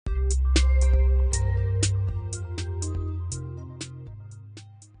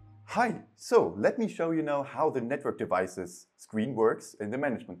Hi, so let me show you now how the network devices screen works in the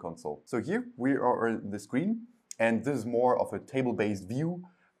management console. So here we are on the screen, and this is more of a table-based view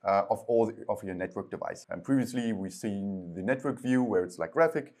of all of your network devices. And previously we've seen the network view where it's like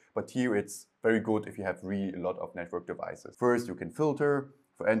graphic, but here it's very good if you have really a lot of network devices. First you can filter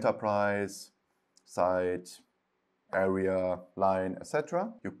for enterprise, site, area, line, etc.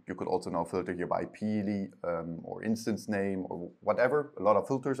 You could also now filter here by IP or instance name or whatever. A lot of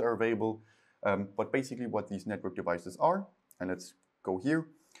filters are available. But basically what these network devices are, and let's go here,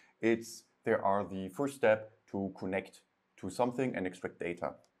 there are the first step to connect to something and extract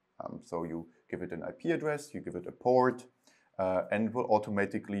data. So you give it an IP address, you give it a port, and it will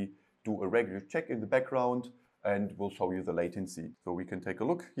automatically do a regular check in the background and will show you the latency. So we can take a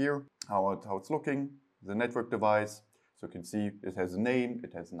look here how it's looking. The network device, so you can see it has a name,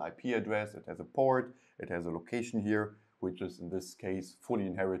 it has an IP address, it has a port, it has a location here, which is in this case fully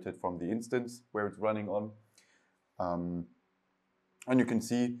inherited from the instance where it's running on. And you can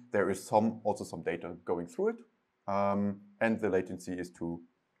see there is also some data going through it, and the latency is 2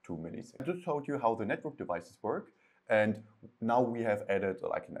 milliseconds. I just showed you how the network devices work, and now we have added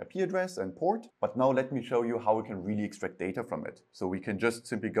like an IP address and port, but now let me show you how we can really extract data from it. So we can just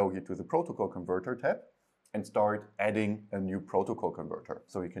simply go here to the protocol converter tab and start adding a new protocol converter.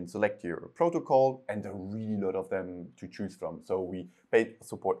 So you can select here a protocol, and there are really a lot of them to choose from. So we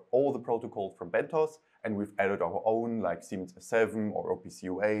support all the protocols from Bentos, and we've added our own like Siemens S7 or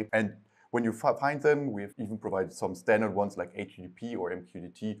OPC-UA. And when you find them, we've even provided some standard ones like HTTP or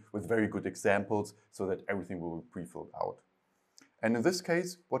MQTT with very good examples so that everything will be pre-filled out. And in this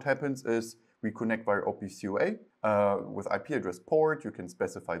case, what happens is we connect via OPC-UA with IP address port. You can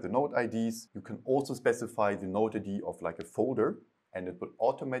specify the node IDs. You can also specify the node ID of like a folder, and it will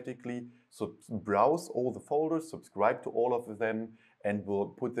automatically browse all the folders, subscribe to all of them, and will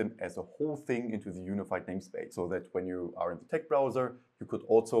put them as a whole thing into the unified namespace, so that when you are in the tech browser, you could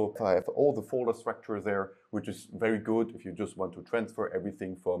also have all the folder structure there, which is very good if you just want to transfer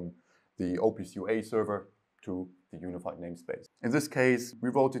everything from the OPC-UA server to the unified namespace. In this case, we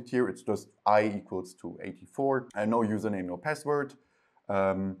wrote it here, it's just I equals to 84, and no username, no password.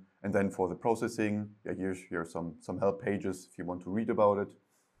 And then for the processing, here's some help pages if you want to read about it.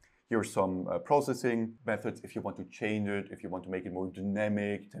 Here's some processing methods if you want to change it, if you want to make it more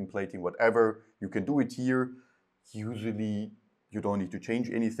dynamic, templating, whatever, you can do it here. Usually you don't need to change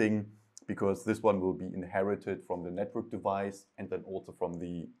anything because this one will be inherited from the network device and then also from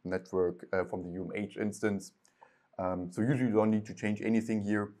the network, from the UMH instance. So usually you don't need to change anything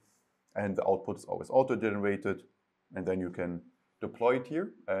here, and the output is always auto-generated, and then you can deploy it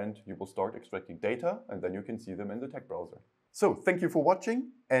here and you will start extracting data, and then you can see them in the tech browser. So thank you for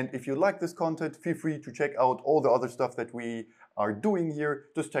watching, and if you like this content, feel free to check out all the other stuff that we are doing here.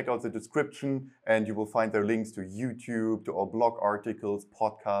 Just check out the description and you will find there links to YouTube, to our blog articles,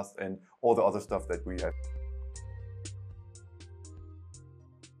 podcasts, and all the other stuff that we have.